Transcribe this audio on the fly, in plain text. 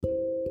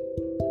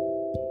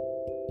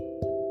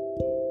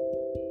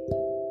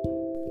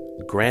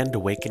Grand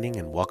awakening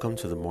and welcome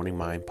to the Morning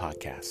Mind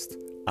Podcast.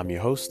 I'm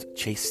your host,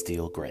 Chase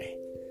Steele Gray.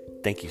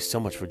 Thank you so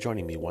much for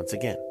joining me once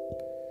again.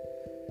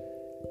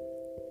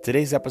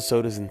 Today's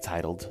episode is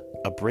entitled,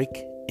 A Break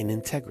in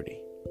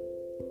Integrity.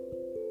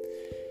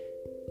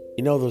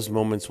 You know those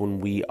moments when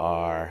we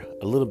are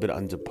a little bit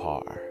under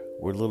par,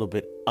 we're a little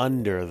bit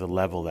under the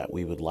level that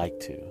we would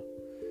like to.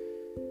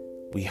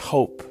 We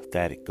hope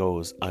that it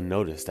goes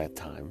unnoticed at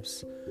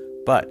times,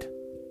 but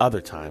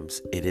other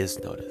times it is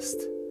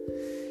noticed.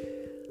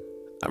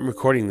 I'm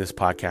recording this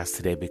podcast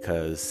today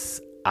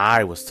because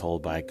I was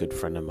told by a good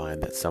friend of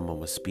mine that someone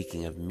was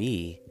speaking of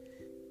me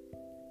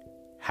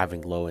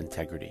having low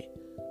integrity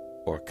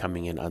or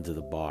coming in under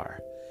the bar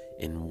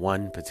in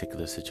one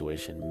particular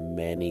situation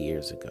many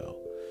years ago.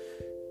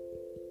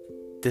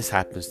 This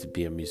happens to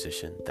be a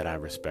musician that I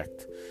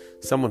respect,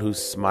 someone who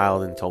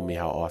smiled and told me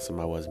how awesome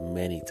I was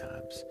many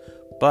times.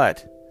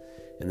 But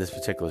in this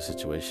particular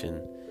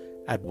situation,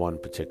 at one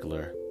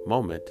particular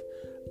moment,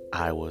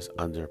 I was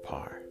under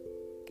par.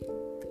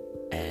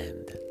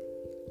 And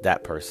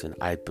that person,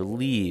 I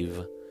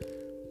believe,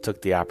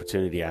 took the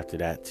opportunity after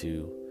that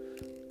to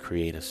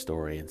create a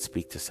story and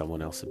speak to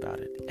someone else about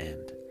it.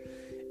 And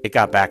it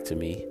got back to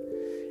me,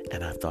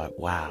 and I thought,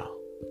 wow,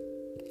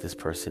 this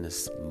person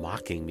is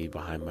mocking me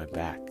behind my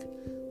back.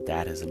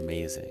 That is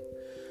amazing.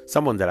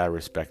 Someone that I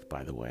respect,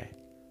 by the way.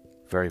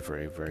 Very,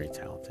 very, very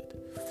talented.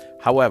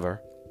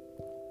 However,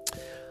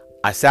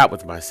 I sat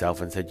with myself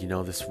and said,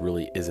 this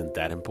really isn't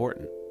that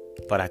important.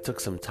 But I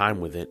took some time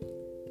with it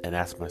and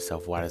asked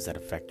myself, why does that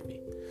affect me?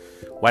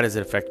 Why does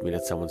it affect me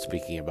that someone's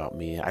speaking about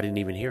me? I didn't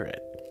even hear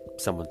it.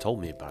 Someone told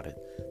me about it.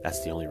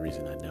 That's the only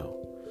reason I know.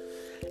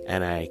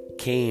 And I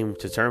came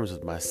to terms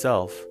with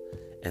myself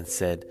and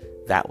said,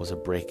 that was a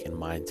break in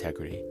my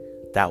integrity.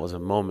 That was a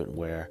moment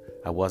where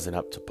I wasn't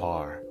up to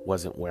par,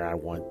 wasn't where I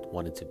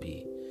wanted to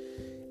be.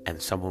 And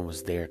someone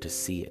was there to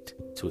see it,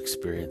 to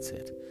experience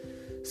it.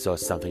 So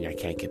it's something I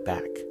can't get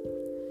back.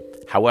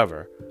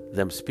 However,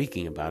 them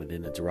speaking about it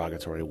in a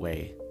derogatory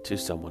way to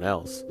someone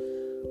else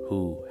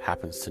who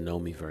happens to know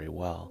me very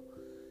well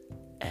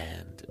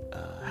and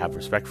have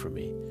respect for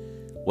me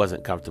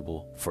wasn't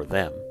comfortable for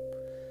them.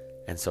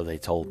 And so they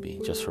told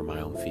me just for my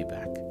own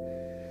feedback.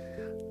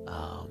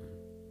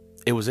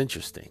 It was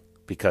interesting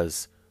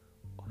because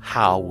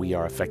how we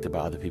are affected by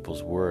other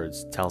people's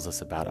words tells us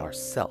about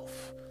ourselves,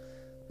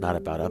 not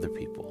about other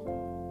people.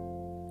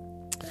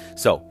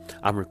 So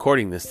I'm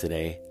recording this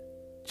today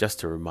just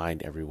to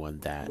remind everyone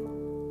that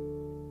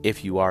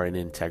if you are in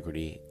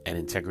integrity and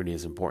integrity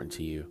is important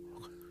to you,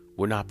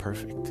 we're not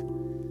perfect.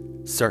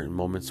 Certain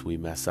moments we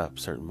mess up,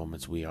 certain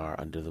moments we are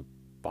under the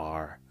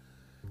bar,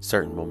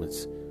 certain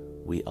moments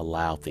we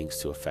allow things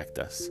to affect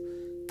us.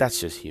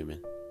 That's just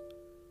human.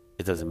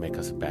 It doesn't make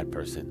us a bad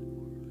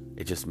person.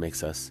 It just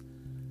makes us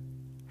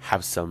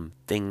have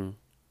something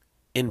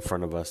in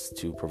front of us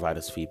to provide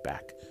us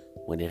feedback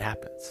when it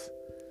happens.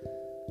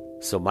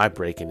 So my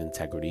break in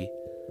integrity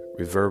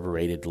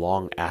reverberated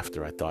long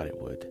after I thought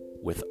it would,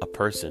 with a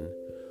person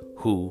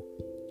who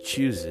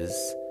chooses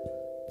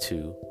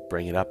to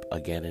bring it up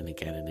again and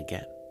again and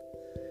again.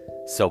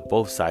 So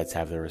both sides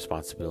have their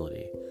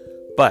responsibility,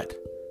 but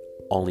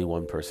only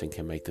one person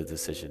can make the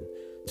decision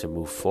to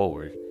move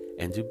forward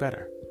and do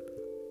better.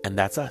 And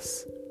that's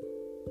us.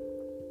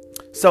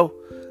 So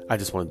I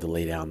just wanted to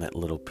lay down that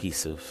little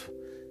piece of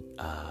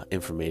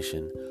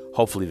information.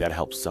 Hopefully that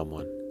helps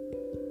someone.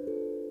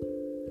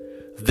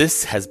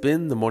 This has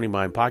been the Morning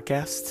Mind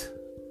Podcast.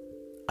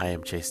 I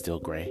am Chase Steele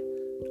Gray.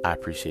 I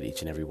appreciate each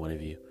and every one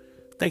of you.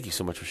 Thank you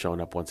so much for showing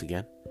up once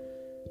again.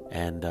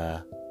 And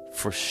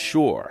for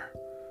sure,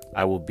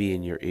 I will be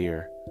in your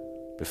ear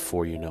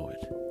before you know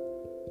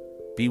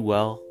it. Be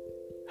well,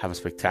 have a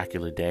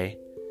spectacular day,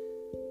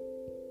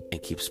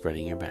 and keep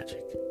spreading your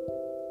magic.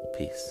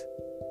 Peace.